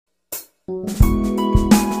Good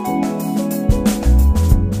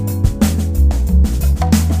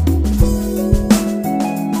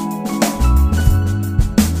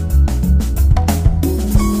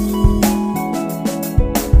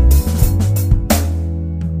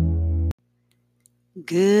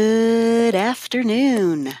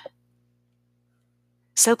afternoon.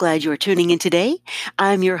 So glad you are tuning in today.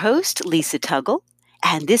 I'm your host, Lisa Tuggle,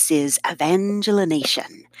 and this is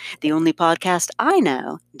Evangelination, the only podcast I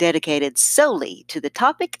know dedicated solely to the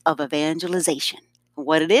topic of evangelization,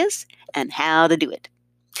 what it is, and how to do it.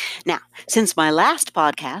 Now, since my last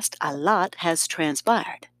podcast, a lot has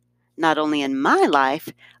transpired, not only in my life,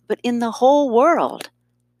 but in the whole world.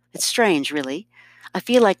 It's strange, really. I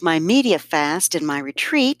feel like my media fast and my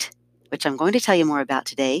retreat, which I'm going to tell you more about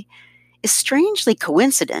today, is strangely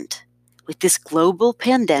coincident with this global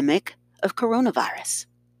pandemic of coronavirus.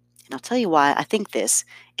 And I'll tell you why I think this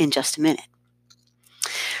in just a minute.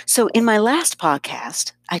 So, in my last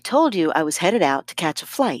podcast, I told you I was headed out to catch a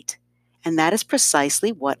flight, and that is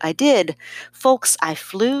precisely what I did. Folks, I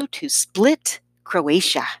flew to Split,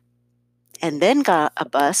 Croatia, and then got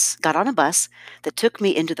on a bus that took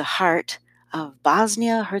me into the heart of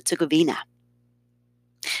Bosnia-Herzegovina.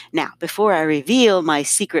 Now, before I reveal my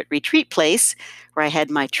secret retreat place, where I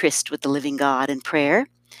had my tryst with the living God in prayer,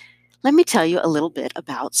 let me tell you a little bit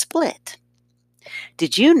about Split.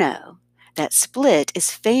 Did you know that Split is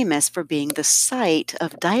famous for being the site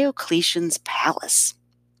of Diocletian's palace?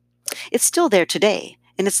 It's still there today,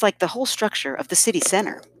 and it's like the whole structure of the city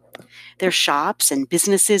center. There are shops and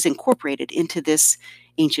businesses incorporated into this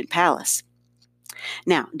ancient palace.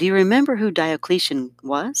 Now, do you remember who Diocletian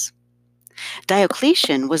was?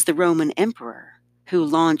 Diocletian was the Roman emperor who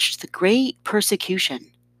launched the Great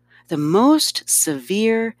Persecution, the most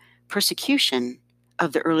severe persecution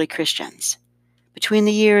of the early Christians, between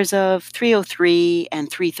the years of 303 and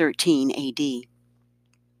 313 AD.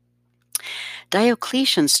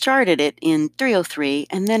 Diocletian started it in 303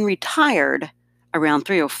 and then retired around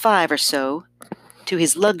 305 or so to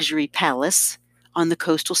his luxury palace on the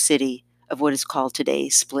coastal city of what is called today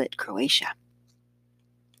Split, Croatia.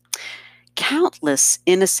 Countless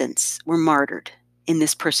innocents were martyred in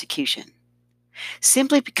this persecution,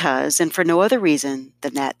 simply because and for no other reason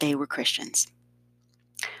than that they were Christians.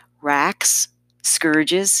 Racks,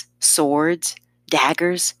 scourges, swords,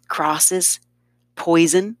 daggers, crosses,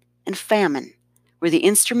 poison, and famine were the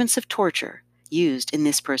instruments of torture used in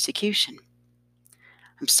this persecution.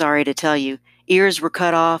 I'm sorry to tell you, ears were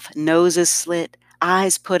cut off, noses slit,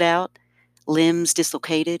 eyes put out, limbs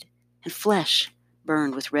dislocated, and flesh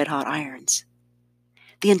burned with red-hot irons.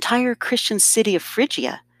 The entire Christian city of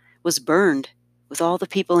Phrygia was burned with all the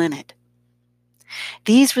people in it.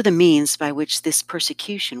 These were the means by which this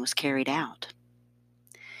persecution was carried out.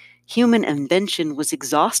 Human invention was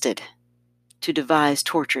exhausted to devise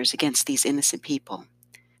tortures against these innocent people,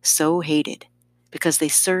 so hated because they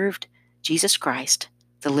served Jesus Christ,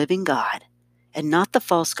 the living God, and not the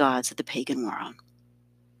false gods of the pagan world.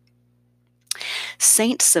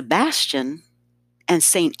 Saint Sebastian and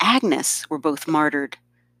Saint Agnes were both martyred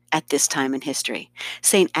at this time in history.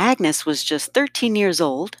 Saint Agnes was just 13 years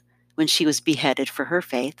old when she was beheaded for her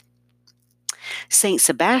faith. Saint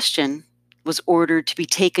Sebastian was ordered to be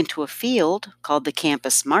taken to a field called the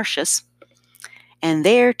Campus Martius, and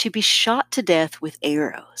there to be shot to death with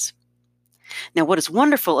arrows. Now, what is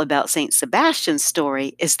wonderful about Saint Sebastian's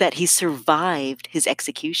story is that he survived his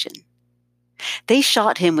execution. They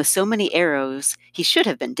shot him with so many arrows, he should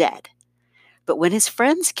have been dead. But when his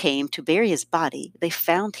friends came to bury his body, they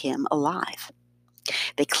found him alive.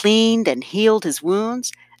 They cleaned and healed his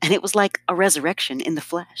wounds, and it was like a resurrection in the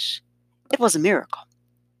flesh. It was a miracle.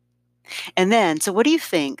 And then, so what do you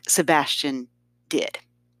think Sebastian did?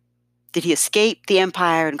 Did he escape the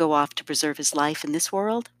empire and go off to preserve his life in this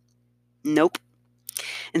world? Nope.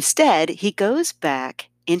 Instead, he goes back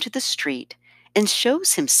into the street and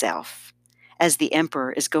shows himself as the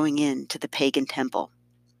emperor is going into the pagan temple.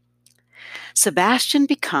 Sebastian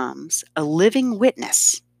becomes a living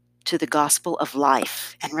witness to the gospel of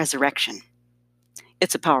life and resurrection.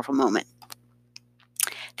 It's a powerful moment.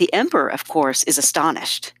 The emperor, of course, is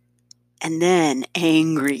astonished and then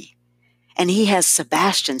angry, and he has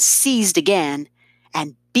Sebastian seized again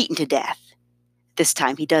and beaten to death. This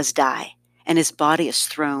time he does die, and his body is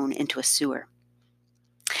thrown into a sewer.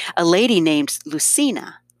 A lady named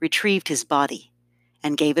Lucina retrieved his body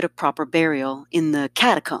and gave it a proper burial in the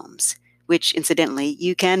catacombs, which, incidentally,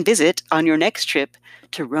 you can visit on your next trip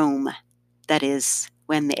to Rome. That is,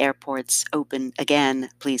 when the airports open again,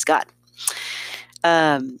 please God.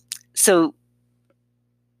 So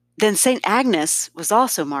Then St. Agnes was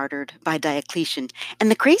also martyred by Diocletian.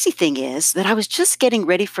 And the crazy thing is that I was just getting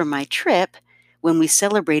ready for my trip when we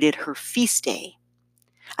celebrated her feast day.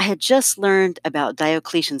 I had just learned about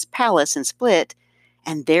Diocletian's palace in Split,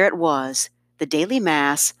 and there it was, the daily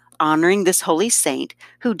Mass honoring this holy saint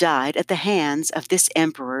who died at the hands of this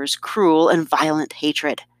emperor's cruel and violent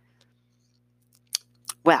hatred.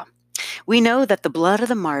 Well, we know that the blood of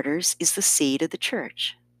the martyrs is the seed of the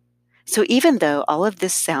church. So even though all of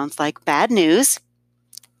this sounds like bad news,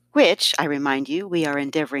 which, I remind you, we are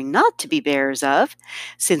endeavoring not to be bearers of,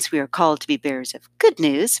 since we are called to be bearers of good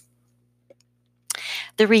news,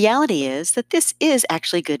 the reality is that this is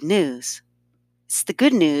actually good news. It's the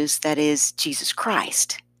good news that is Jesus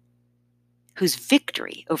Christ, whose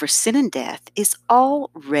victory over sin and death is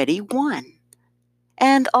already won,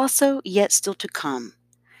 and also yet still to come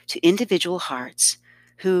to individual hearts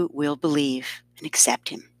who will believe and accept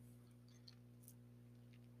him.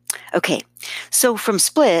 Okay, so from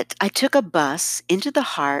Split, I took a bus into the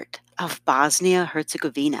heart of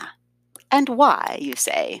Bosnia-Herzegovina. And why, you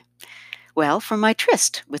say? Well, for my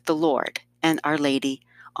tryst with the Lord and Our Lady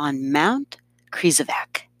on Mount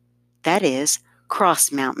Križevac, that is,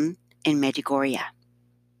 Cross Mountain in Medjugorje.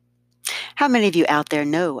 How many of you out there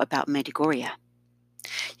know about Medjugorje?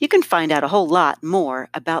 You can find out a whole lot more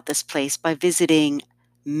about this place by visiting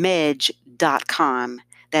mej.com.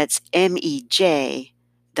 That's MEJ.com.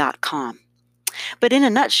 But in a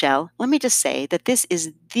nutshell, let me just say that this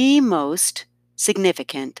is the most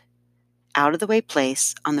significant, out-of-the-way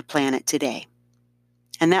place on the planet today.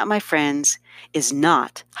 And that, my friends, is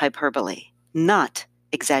not hyperbole, not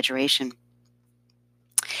exaggeration.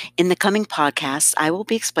 In the coming podcasts, I will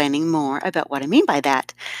be explaining more about what I mean by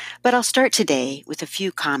that, but I'll start today with a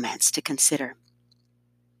few comments to consider.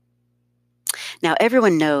 Now,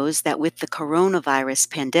 everyone knows that with the coronavirus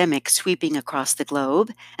pandemic sweeping across the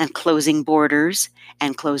globe and closing borders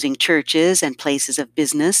and closing churches and places of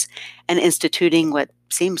business and instituting what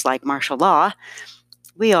seems like martial law,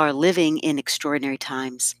 we are living in extraordinary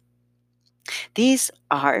times. These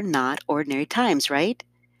are not ordinary times, right?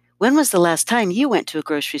 When was the last time you went to a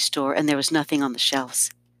grocery store and there was nothing on the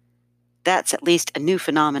shelves? That's at least a new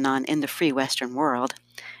phenomenon in the free Western world.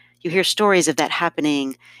 You hear stories of that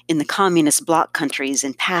happening in the communist bloc countries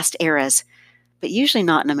in past eras, but usually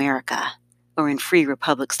not in America or in free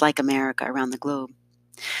republics like America around the globe.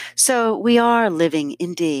 So we are living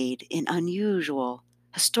indeed in unusual,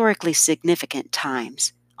 historically significant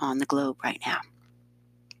times on the globe right now.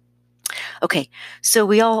 Okay, so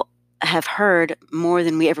we all have heard more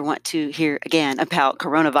than we ever want to hear again about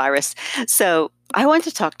coronavirus. So I want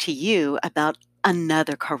to talk to you about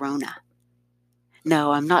another corona.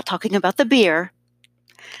 No, I'm not talking about the beer.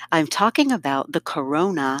 I'm talking about the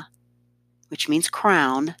corona, which means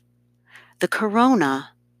crown, the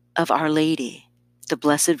corona of Our Lady, the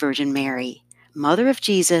Blessed Virgin Mary, Mother of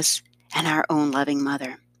Jesus and our own loving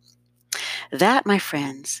mother. That, my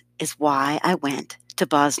friends, is why I went to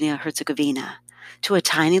Bosnia-Herzegovina, to a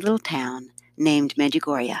tiny little town named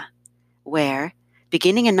Medjugorje, where,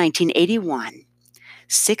 beginning in 1981,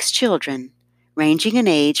 6 children, ranging in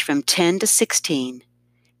age from 10 to 16,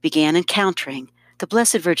 began encountering the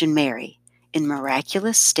Blessed Virgin Mary in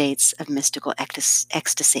miraculous states of mystical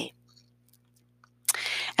ecstasy.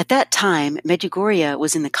 At that time, Medjugorje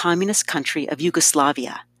was in the communist country of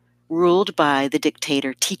Yugoslavia, ruled by the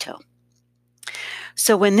dictator Tito.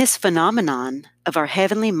 So when this phenomenon of our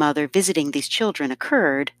Heavenly Mother visiting these children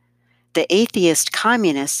occurred, the atheist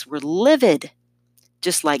communists were livid,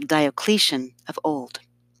 just like Diocletian of old.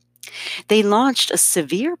 They launched a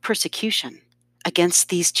severe persecution against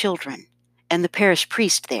these children and the parish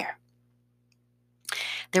priest there.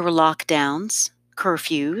 There were lockdowns,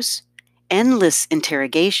 curfews, endless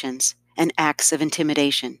interrogations, and acts of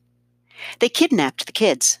intimidation. They kidnapped the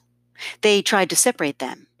kids. They tried to separate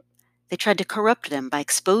them. They tried to corrupt them by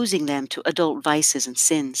exposing them to adult vices and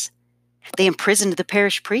sins. They imprisoned the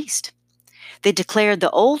parish priest. They declared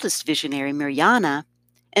the oldest visionary, Mirjana,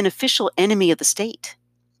 an official enemy of the state.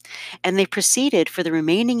 And they proceeded for the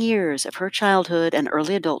remaining years of her childhood and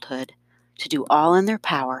early adulthood to do all in their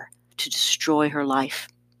power to destroy her life.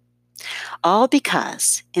 All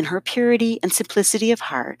because, in her purity and simplicity of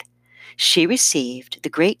heart, she received the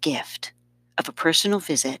great gift of a personal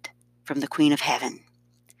visit from the Queen of Heaven.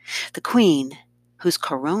 The Queen, whose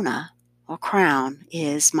corona or crown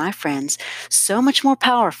is, my friends, so much more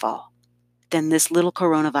powerful than this little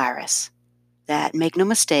coronavirus that, make no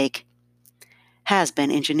mistake, has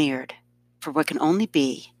been engineered for what can only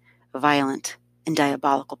be violent and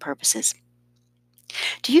diabolical purposes.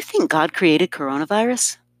 Do you think God created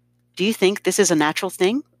coronavirus? Do you think this is a natural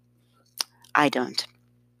thing? I don't.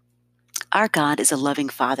 Our God is a loving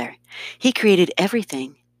Father. He created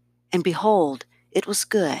everything, and behold, it was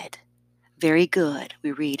good, very good,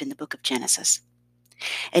 we read in the book of Genesis.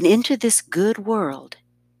 And into this good world,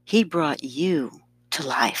 He brought you to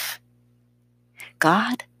life.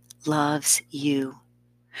 God loves you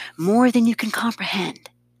more than you can comprehend.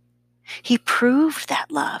 He proved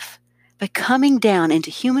that love by coming down into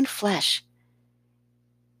human flesh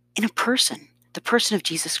in a person, the person of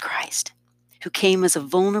Jesus Christ, who came as a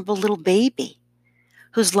vulnerable little baby,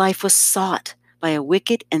 whose life was sought by a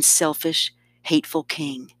wicked and selfish, hateful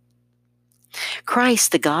king.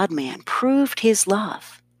 Christ, the God-man, proved His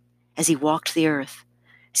love as He walked the earth,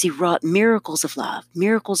 as He wrought miracles of love,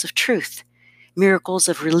 miracles of truth, miracles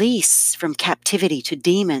of release from captivity to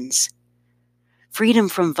demons, freedom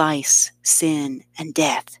from vice, sin, and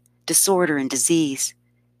death, disorder and disease.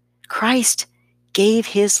 Christ gave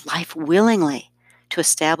His life willingly to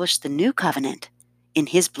establish the new covenant in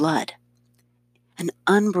His blood, an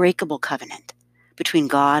unbreakable covenant between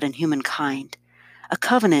God and humankind, a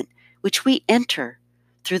covenant which we enter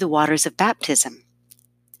through the waters of baptism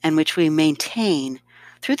and which we maintain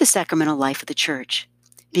through the sacramental life of the Church,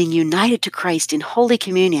 being united to Christ in Holy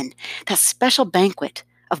Communion, that special banquet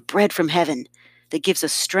of bread from heaven that gives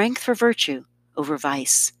us strength for virtue over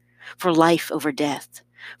vice, for life over death,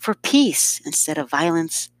 for peace instead of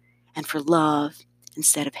violence, and for love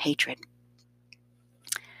instead of hatred.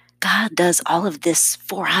 God does all of this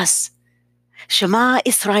for us. Shema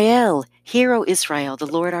Israel, hear, O Israel, the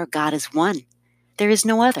Lord our God is one. There is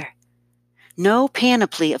no other. No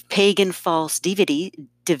panoply of pagan false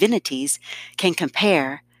divinities can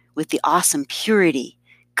compare with the awesome purity,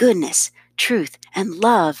 goodness, truth, and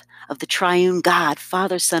love of the triune God,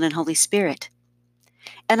 Father, Son, and Holy Spirit.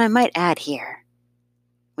 And I might add here,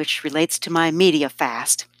 which relates to my media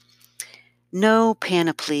fast, no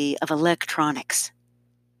panoply of electronics,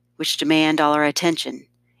 which demand all our attention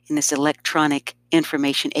in this electronic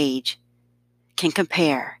information age, can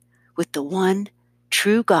compare with the one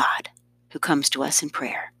true God who comes to us in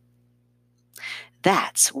prayer.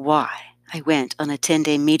 That's why I went on a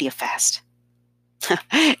 10-day media fast.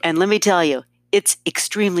 And let me tell you, it's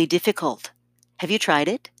extremely difficult. Have you tried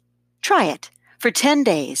it? Try it for 10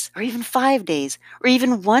 days, or even 5 days, or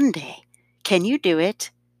even 1 day. Can you do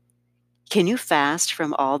it? Can you fast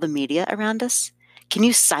from all the media around us? Can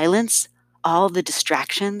you silence all the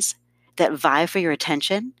distractions that vie for your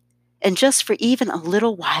attention? And just for even a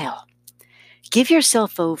little while, give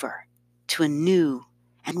yourself over to a new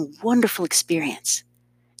and wonderful experience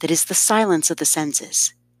that is the silence of the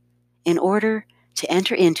senses, in order to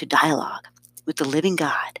enter into dialogue with the living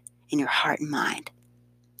God in your heart and mind.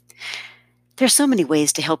 There are so many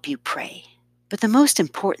ways to help you pray, but the most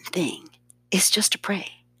important thing is just to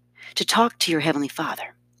pray, to talk to your Heavenly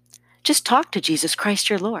Father. Just talk to Jesus Christ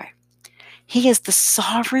your Lord. He is the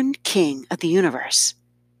sovereign King of the universe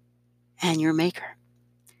and your Maker.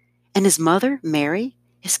 And His mother, Mary,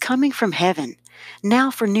 is coming from heaven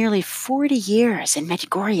now for nearly 40 years in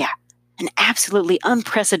Medjugorje, an absolutely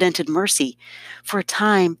unprecedented mercy for a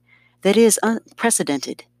time that is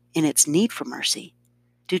unprecedented in its need for mercy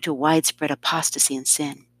due to widespread apostasy and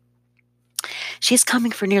sin. She is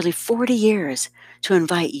coming for nearly 40 years to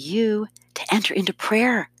invite you to enter into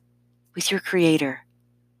prayer with your Creator,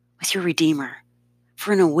 with your Redeemer,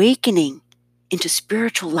 for an awakening into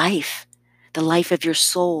spiritual life, the life of your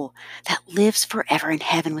soul that lives forever in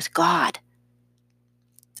heaven with God,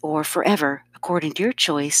 or forever, according to your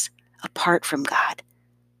choice, apart from God,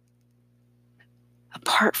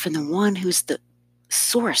 apart from the one who's the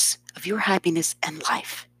source of your happiness and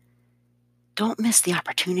life. Don't miss the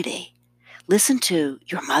opportunity. Listen to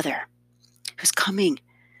your mother, who's coming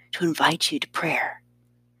to invite you to prayer.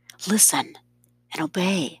 Listen and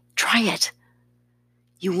obey. Try it.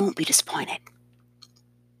 You won't be disappointed.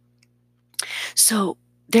 So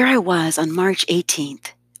there I was on March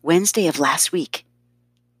 18th, Wednesday of last week,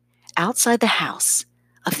 outside the house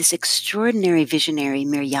of this extraordinary visionary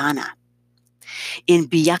Mirjana in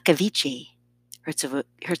Bijakovice,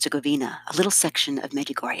 Herzegovina, a little section of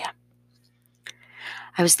Medjugorje.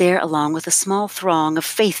 I was there along with a small throng of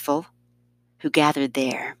faithful who gathered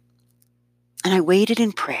there, and I waited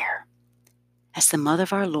in prayer as the Mother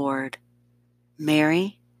of our Lord,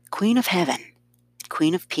 Mary, Queen of Heaven,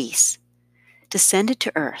 Queen of Peace, descended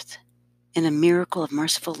to earth in a miracle of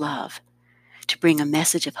merciful love to bring a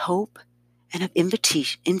message of hope and of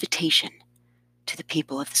invitation to the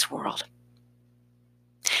people of this world.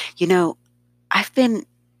 You know, I've been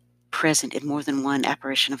present in more than one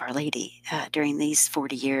apparition of Our Lady during these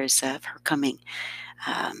 40 years of her coming.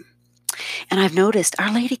 And I've noticed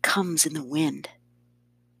Our Lady comes in the wind.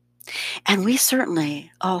 And we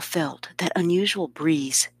certainly all felt that unusual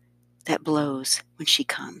breeze that blows when she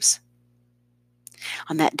comes.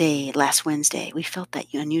 On that day, last Wednesday, we felt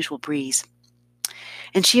that unusual breeze.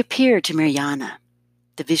 And she appeared to Mariana,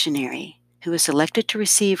 the visionary, who was selected to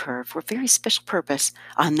receive her for a very special purpose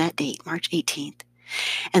on that date, March 18th.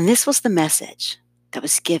 And this was the message that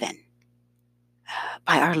was given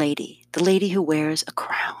by Our Lady, the lady who wears a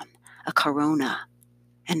crown, a corona,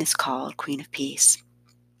 and is called Queen of Peace.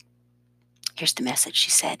 Here's the message.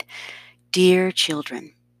 She said, "Dear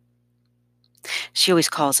children," she always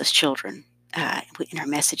calls us children in her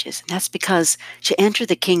messages, and that's because to enter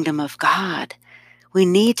the kingdom of God, we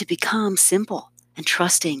need to become simple and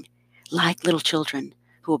trusting like little children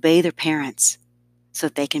who obey their parents so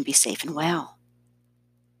that they can be safe and well.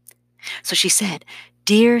 So she said,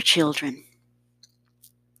 "Dear children,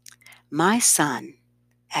 my Son,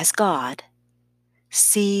 as God,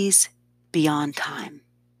 sees beyond time.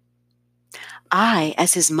 I,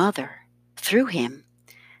 as his mother, through him,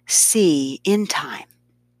 see in time.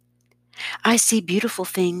 I see beautiful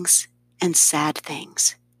things and sad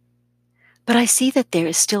things, but I see that there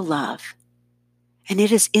is still love, and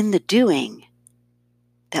it is in the doing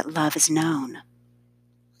that love is known.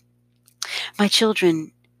 My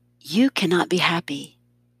children, you cannot be happy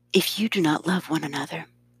if you do not love one another,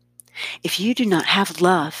 if you do not have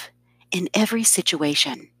love in every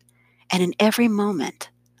situation and in every moment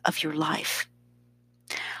of your life.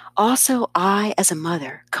 Also, I, as a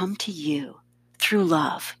mother, come to you through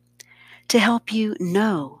love to help you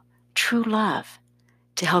know true love,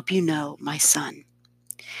 to help you know my Son.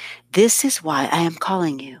 This is why I am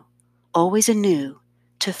calling you, always anew,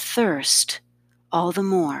 to thirst all the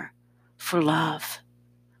more for love,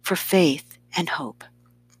 for faith and hope.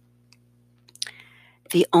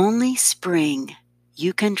 The only spring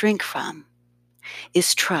you can drink from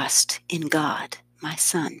is trust in God, my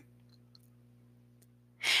Son.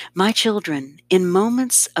 My children, in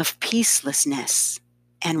moments of peacelessness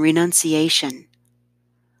and renunciation,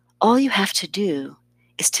 all you have to do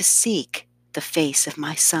is to seek the face of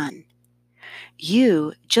my Son.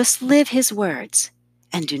 You just live his words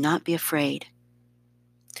and do not be afraid.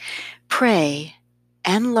 Pray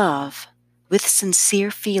and love with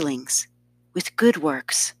sincere feelings, with good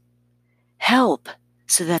works. Help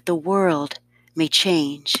so that the world may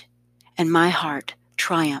change and my heart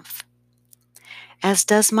triumph. As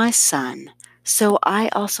does my Son, so I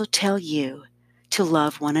also tell you to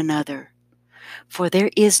love one another, for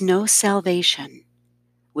there is no salvation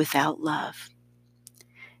without love.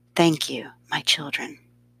 Thank you, my children."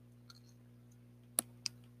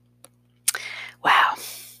 Wow,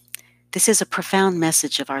 this is a profound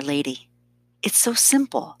message of Our Lady. It's so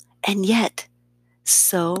simple and yet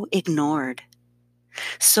so ignored,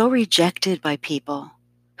 so rejected by people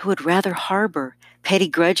who would rather harbor petty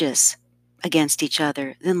grudges against each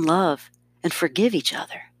other than love and forgive each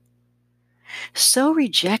other. So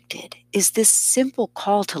rejected is this simple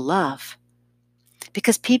call to love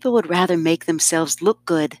because people would rather make themselves look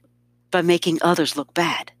good by making others look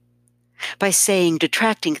bad, by saying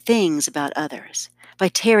detracting things about others, by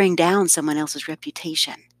tearing down someone else's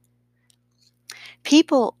reputation.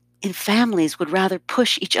 People in families would rather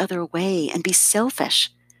push each other away and be selfish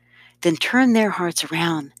than turn their hearts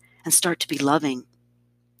around and start to be loving.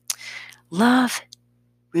 Love,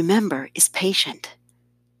 remember, is patient,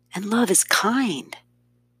 and love is kind.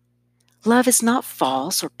 Love is not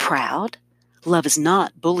false or proud. Love is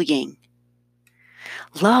not bullying.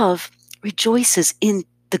 Love rejoices in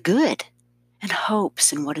the good and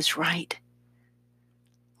hopes in what is right.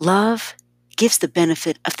 Love gives the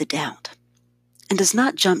benefit of the doubt and does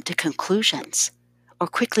not jump to conclusions or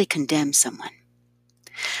quickly condemn someone.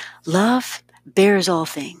 Love bears all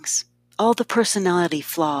things, all the personality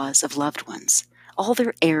flaws of loved ones, all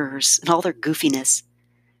their errors and all their goofiness.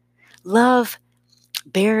 Love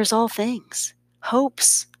bears all things,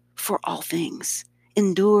 hopes for all things,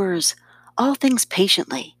 endures all things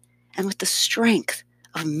patiently and with the strength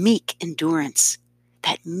of meek endurance,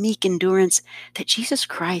 that meek endurance that Jesus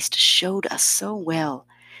Christ showed us so well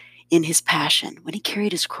in his passion when he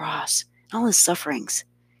carried his cross and all his sufferings.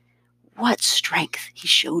 What strength he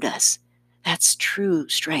showed us. That's true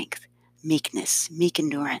strength, meekness, meek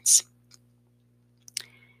endurance.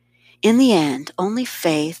 In the end, only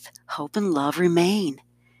faith, hope, and love remain.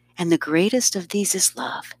 And the greatest of these is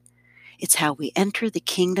love. It's how we enter the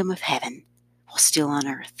kingdom of heaven while still on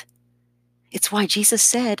earth. It's why Jesus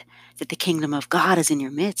said that the kingdom of God is in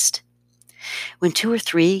your midst. When 2 or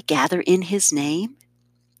 3 gather in his name,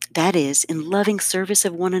 that is, in loving service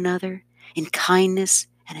of one another, in kindness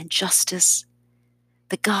and in justice,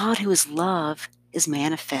 the God who is love is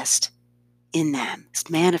manifest in them, is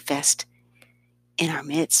manifest in our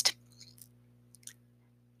midst.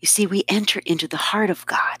 You see, we enter into the heart of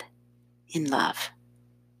God in love.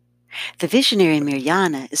 The visionary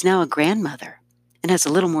Mirjana is now a grandmother and has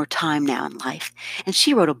a little more time now in life, and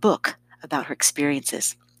she wrote a book about her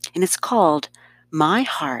experiences, and it's called My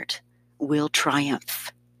Heart Will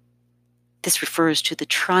Triumph. This refers to the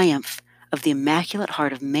triumph of the Immaculate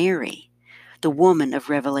Heart of Mary, the woman of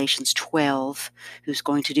Revelations 12, who's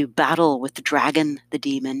going to do battle with the dragon, the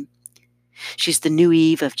demon. She's the new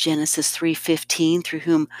Eve of Genesis 3:15, through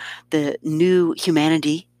whom the new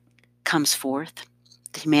humanity comes forth,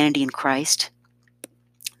 the humanity in Christ,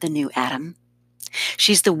 the new Adam.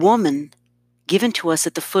 She's the woman given to us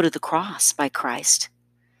at the foot of the cross by Christ,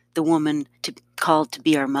 the woman called to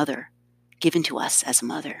be our mother, given to us as a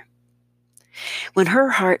mother. When her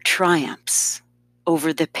heart triumphs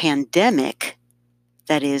over the pandemic,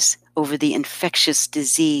 that is, over the infectious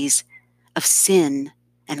disease of sin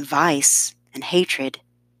and vice and hatred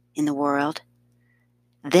in the world,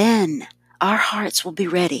 then our hearts will be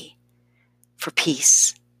ready for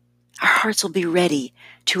peace. Our hearts will be ready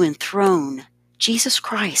to enthrone Jesus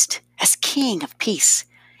Christ as King of peace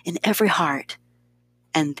in every heart.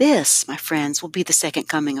 And this, my friends, will be the second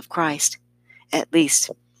coming of Christ, at least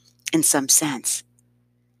in some sense.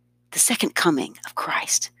 The second coming of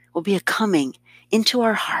Christ will be a coming into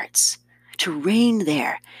our hearts to reign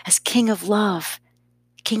there as King of love,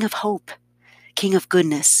 King of hope, King of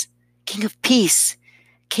goodness, King of peace,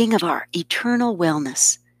 King of our eternal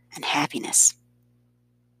wellness and happiness.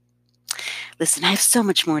 Listen, I have so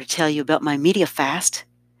much more to tell you about my media fast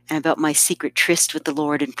and about my secret tryst with the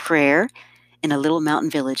Lord in prayer in a little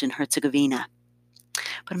mountain village in Herzegovina.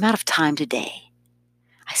 But I'm out of time today.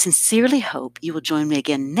 I sincerely hope you will join me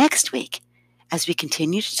again next week as we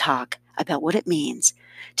continue to talk about what it means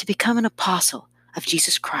to become an apostle of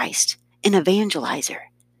Jesus Christ, an evangelizer,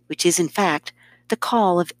 which is in fact the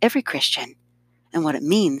call of every Christian, and what it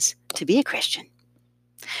means to be a Christian.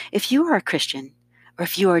 If you are a Christian, or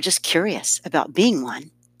if you are just curious about being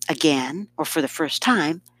one, again or for the first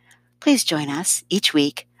time, please join us each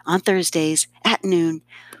week on Thursdays at noon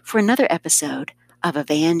for another episode of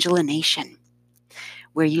Evangelination,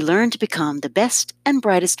 where you learn to become the best and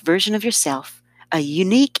brightest version of yourself, a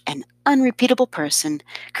unique and unrepeatable person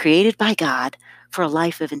created by God for a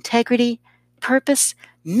life of integrity, purpose,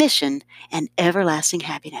 mission, and everlasting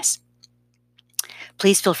happiness.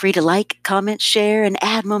 Please feel free to like, comment, share, and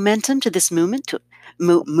add momentum to this movement to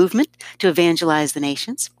evangelize the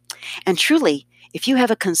nations. And truly, if you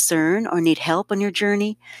have a concern or need help on your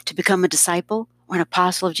journey to become a disciple or an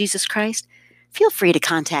apostle of Jesus Christ, feel free to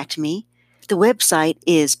contact me. The website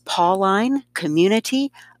is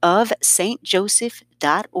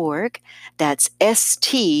paulineCommunityofstjoseph.org. That's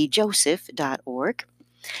stjoseph.org.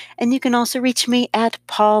 And you can also reach me at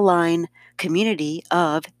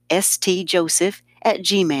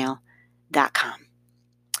paulineCommunityofstjoseph@gmail.com.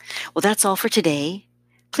 Well, that's all for today.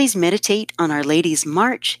 Please meditate on Our Lady's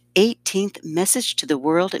March 18th message to the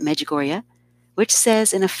world at Medjugorje, which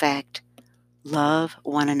says, in effect, love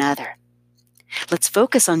one another. Let's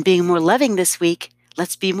focus on being more loving this week.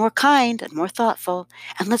 Let's be more kind and more thoughtful,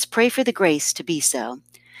 and let's pray for the grace to be so.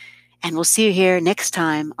 And we'll see you here next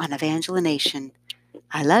time on Evangelination.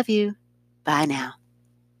 I love you. Bye now.